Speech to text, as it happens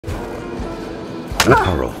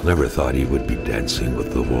Carl never thought he would be dancing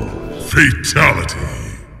with the wolves. Fatality!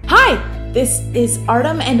 Hi! This is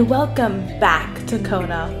Artem and welcome back to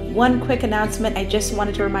KONA. One quick announcement, I just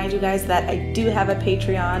wanted to remind you guys that I do have a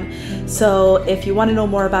Patreon. So if you want to know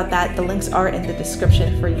more about that, the links are in the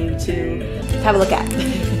description for you to have a look at.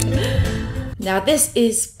 Now this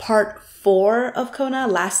is part 4 of KONA.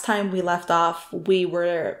 Last time we left off, we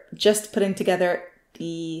were just putting together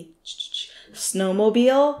the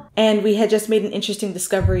snowmobile, and we had just made an interesting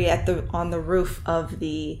discovery on the roof of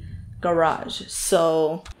the garage.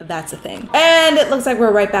 So that's a thing. And it looks like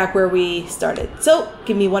we're right back where we started. So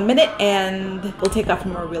give me 1 minute and we'll take off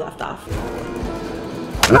from where we left off.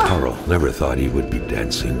 Carl never thought he would be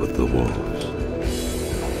dancing with the wolves.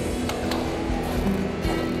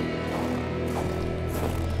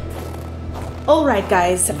 Alright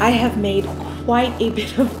guys, I have made quite a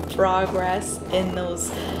bit of progress in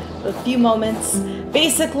those few moments.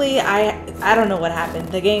 Basically, I don't know what happened.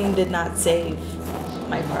 The game did not save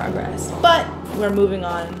my progress, but we're moving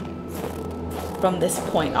on from this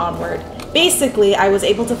point onward. Basically, I was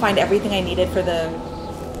able to find everything I needed for the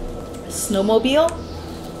snowmobile.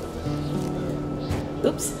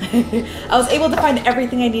 Oops. I was able to find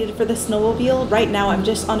everything I needed for the snowmobile. Right now, I'm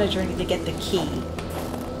just on a journey to get the key.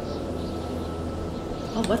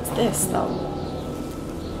 Oh, what's this, though?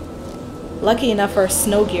 Lucky enough, our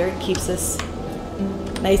snow gear keeps us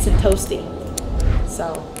nice and toasty.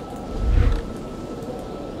 So,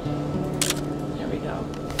 there we go.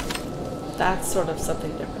 That's sort of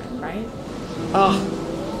something different, right?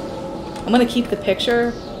 Oh, I'm gonna keep the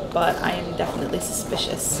picture, but I am definitely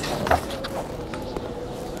suspicious.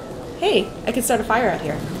 Hey, I can start a fire out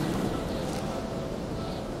here.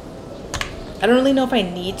 I don't really know if I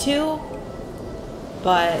need to,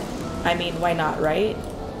 but I mean, why not, right?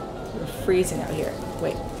 We're freezing out here.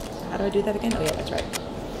 Wait, how do I do that again? Oh yeah, that's right.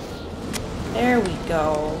 There we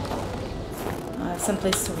go. I have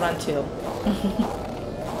someplace to run to.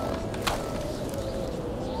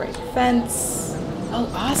 Great fence. Oh,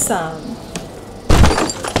 awesome.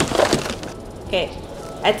 Okay,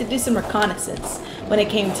 I had to do some reconnaissance when it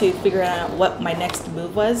came to figuring out what my next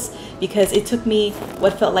move was, because it took me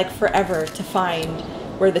what felt like forever to find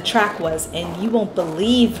where the track was, and you won't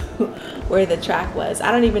believe where the track was.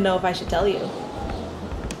 I don't even know if I should tell you.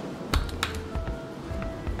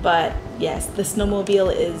 But yes, the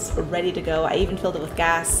snowmobile is ready to go. I even filled it with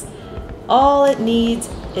gas. All it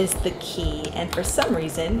needs is the key, and for some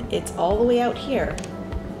reason, it's all the way out here.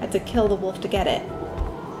 I had to kill the wolf to get it.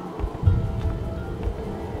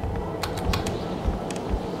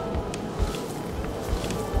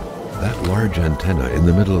 That large antenna in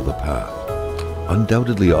the middle of the path,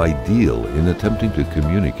 undoubtedly ideal in attempting to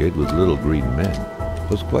communicate with little green men,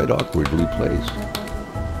 was quite awkwardly placed.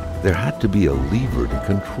 There had to be a lever to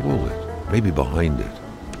control it, maybe behind it.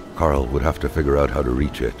 Carl would have to figure out how to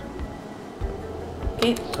reach it.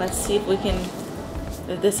 Okay, let's see if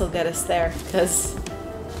this will get us there, because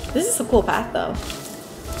this is a cool path though.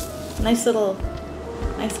 Nice little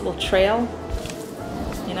trail,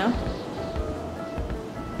 you know?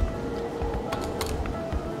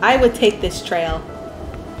 I would take this trail.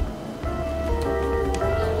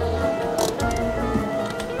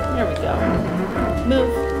 There we go. Move.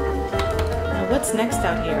 Now what's next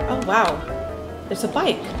down here? Oh wow. There's a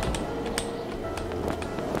bike.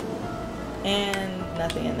 And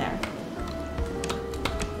nothing in there.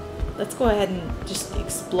 Let's go ahead and just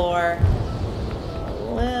explore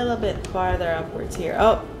a little bit farther upwards here.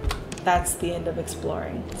 Oh, that's the end of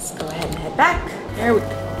exploring. Let's go ahead and head back. There we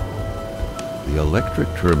go. The electric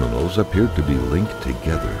terminals appeared to be linked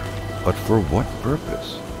together, but for what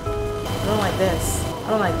purpose? I don't like this. I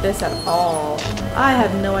don't like this at all. I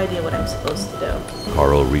have no idea what I'm supposed to do.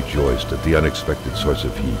 Carl rejoiced at the unexpected source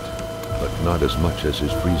of heat, but not as much as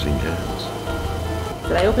his freezing hands.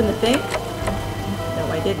 Did I open the thing? No,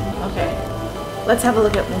 I didn't. Okay. Let's have one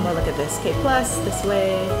more look at this. K plus, this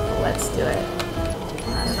way. Let's do it.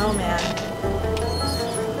 I don't know, man.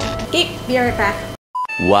 Okay, be right back.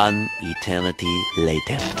 One eternity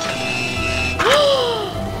later.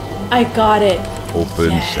 I got it.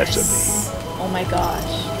 Open Yes. sesame. Oh my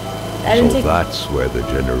gosh. So that's where the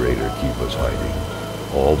generator key was hiding.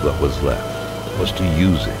 All that was left was to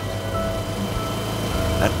use it.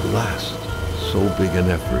 At last, so big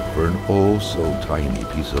an effort for an oh so tiny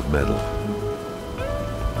piece of metal.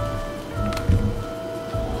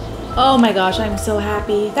 Oh my gosh, I'm so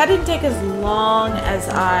happy. That didn't take as long as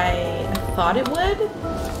I thought it would,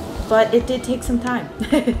 but it did take some time.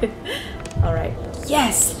 All right.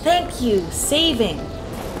 Yes, thank you. Saving.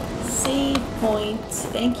 Save point.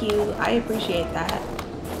 Thank you. I appreciate that.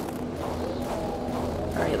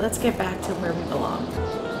 Alright, let's get back to where we belong.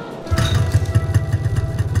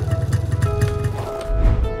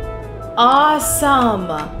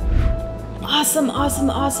 Awesome! Awesome,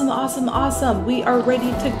 awesome, awesome, awesome, awesome! We are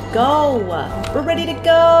ready to go! We're ready to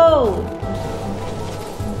go!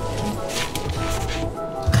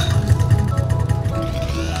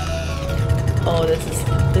 Oh, this is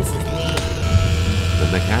neat. The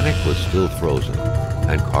mechanic was still frozen,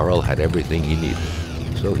 and Carl had everything he needed,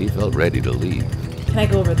 so he felt ready to leave. Can I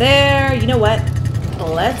go over there? You know what?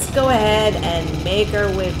 Let's go ahead and make our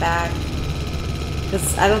way back.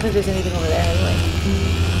 Because I don't think there's anything over there anyway.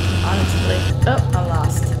 Honestly. Oh, I'm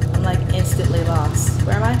lost. I'm like instantly lost.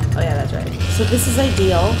 Where am I? Oh yeah, that's right. So this is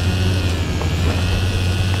ideal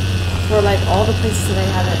for like all the places that I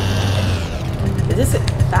haven't. Is this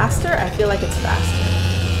faster? I feel like it's faster.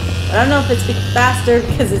 But I don't know if it's faster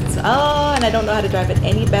because it's, oh, and I don't know how to drive it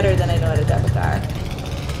any better than I know how to drive a car.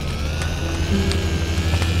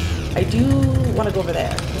 I do want to go over there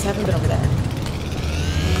because I haven't been over there.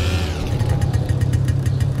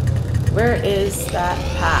 Where is that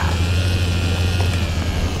path?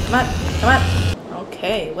 Come on, come on.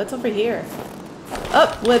 Okay, what's over here?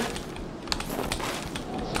 Oh, what?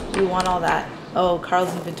 We want all that. Oh,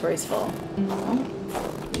 Carl's inventory's full. Oh,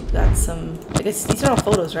 we've got some, I guess these are all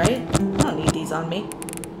photos, right? I don't need these on me.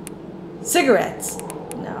 Cigarettes.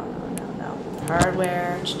 No.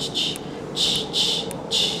 Hardware.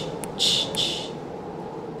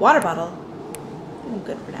 Water bottle. I'm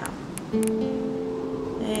good for now.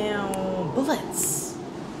 And bullets.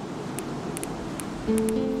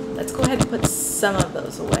 Let's go ahead and put some of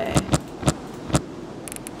those away.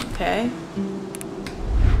 Okay.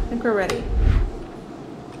 I think we're ready.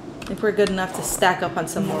 I think we're good enough to stack up on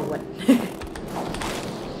some more wood.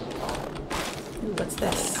 Ooh, what's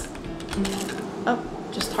this? Oh,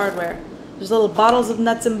 just hardware. There's little bottles of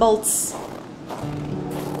nuts and bolts.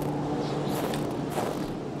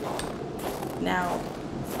 Now,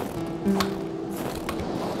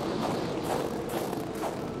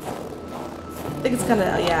 I think it's kind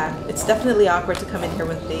of, yeah, it's definitely awkward to come in here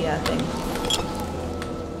with the thing.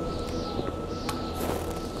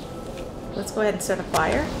 Let's go ahead and start a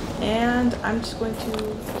fire, and I'm just going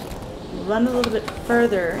to run a little bit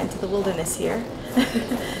further into the wilderness here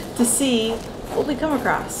to see what we come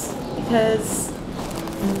across, because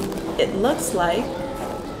it looks like,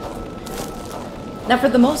 now for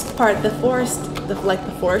the most part, the forest, like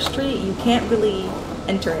the forestry, you can't really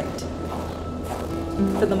enter it.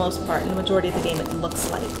 For the most part, in the majority of the game, it looks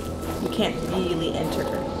like you can't really enter it.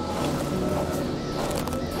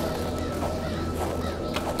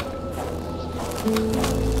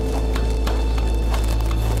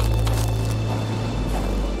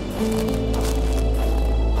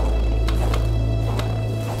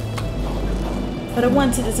 But at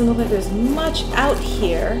once, it doesn't look like there's much out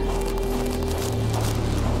here.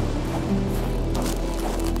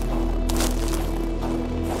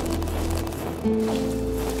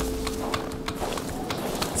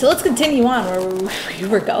 So let's continue on where we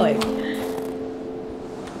were going.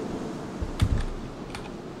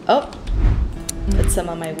 Oh, put some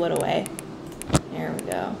of my wood away. There we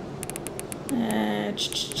go.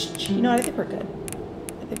 You know what? I think we're good.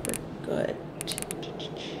 I think we're good.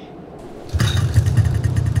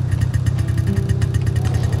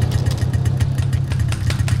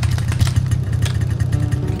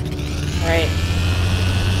 Alright.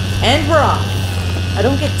 And we're off. I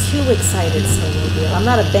don't get too excited, snowmobile. I'm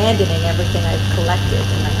not abandoning everything I've collected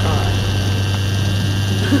in my car.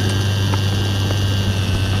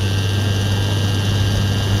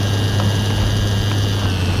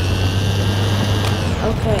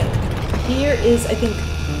 Okay. Here is, I think,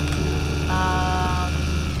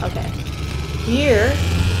 okay. Here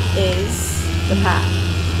is the path.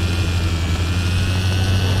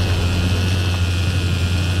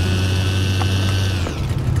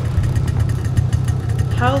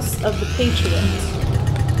 House of the Patriots.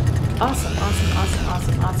 Awesome, awesome, awesome,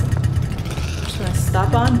 awesome, awesome. I'm just gonna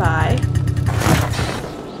stop on by.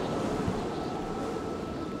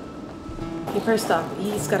 Okay, first off,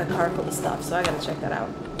 he's got a car full of stuff, so I gotta check that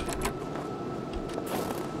out.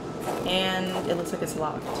 And it looks like it's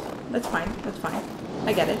locked. That's fine, that's fine.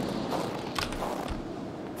 I get it.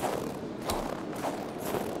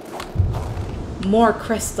 More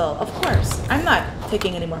crystal, of course. I'm not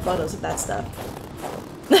taking any more photos of that stuff.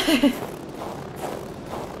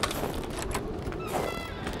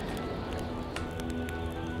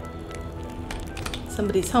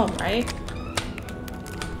 Somebody's home, right?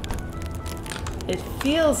 It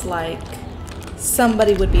feels like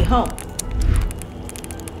somebody would be home.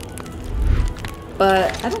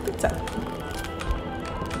 But I don't think so.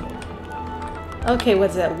 Okay,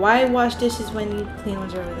 what's that? Why wash dishes when you clean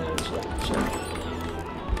ones over there? Sure.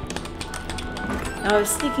 I have a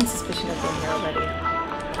sneaking suspicion of being here already.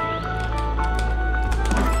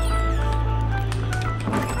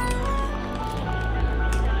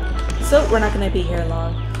 So we're not going to be here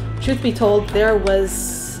long. Truth be told, there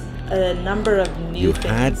was a number of new things.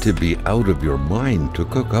 You had to be out of your mind to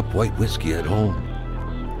cook up white whiskey at home.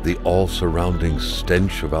 The all-surrounding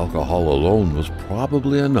stench of alcohol alone was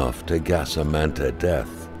probably enough to gas a man to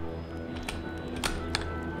death.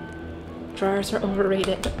 Drawers are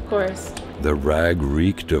overrated, of course. The rag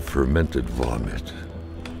reeked of fermented vomit.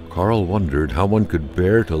 Carl wondered how one could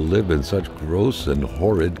bear to live in such gross and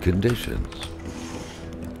horrid conditions.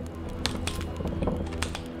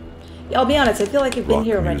 I'll be honest, I feel like I've been Rock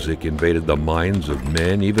here already. music invaded the minds of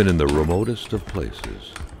men even in the remotest of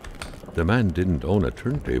places. The man didn't own a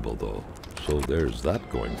turntable though, so there's that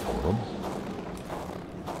going for him.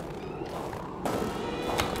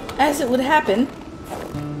 As it would happen,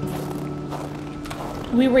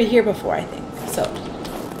 we were here before, I think, so.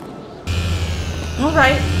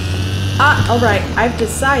 Alright. Alright, I've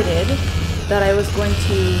decided that I was going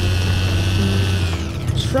to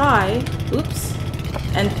try, oops,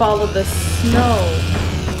 and follow the snow.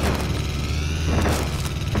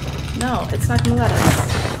 No, it's not gonna let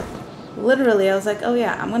us. Literally, I was like, oh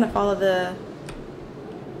yeah, I'm gonna follow the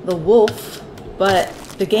wolf, but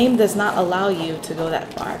the game does not allow you to go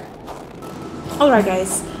that far. Alright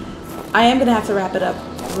guys, I am gonna have to wrap it up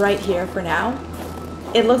right here for now.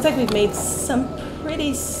 It looks like we've made some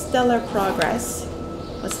pretty stellar progress.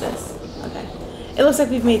 What's this? Okay. It looks like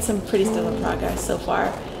we've made some pretty stellar progress so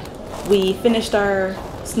far. We finished our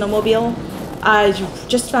snowmobile. I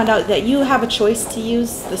just found out that you have a choice to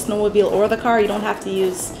use the snowmobile or the car. You don't have to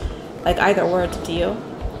use like either or to you.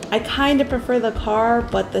 I kind of prefer the car,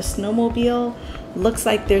 but the snowmobile looks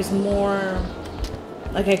like there's more,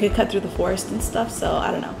 like I could cut through the forest and stuff, so I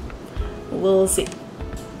don't know. We'll see.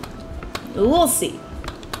 We'll see.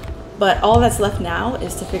 But all that's left now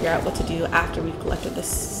is to figure out what to do after we've collected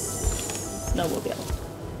this snowmobile.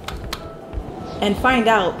 And find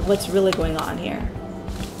out what's really going on here.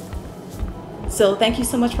 So thank you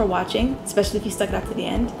so much for watching, especially if you stuck it out to the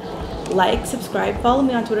end. Like, subscribe, follow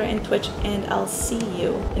me on Twitter and Twitch, and I'll see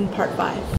you in part 5.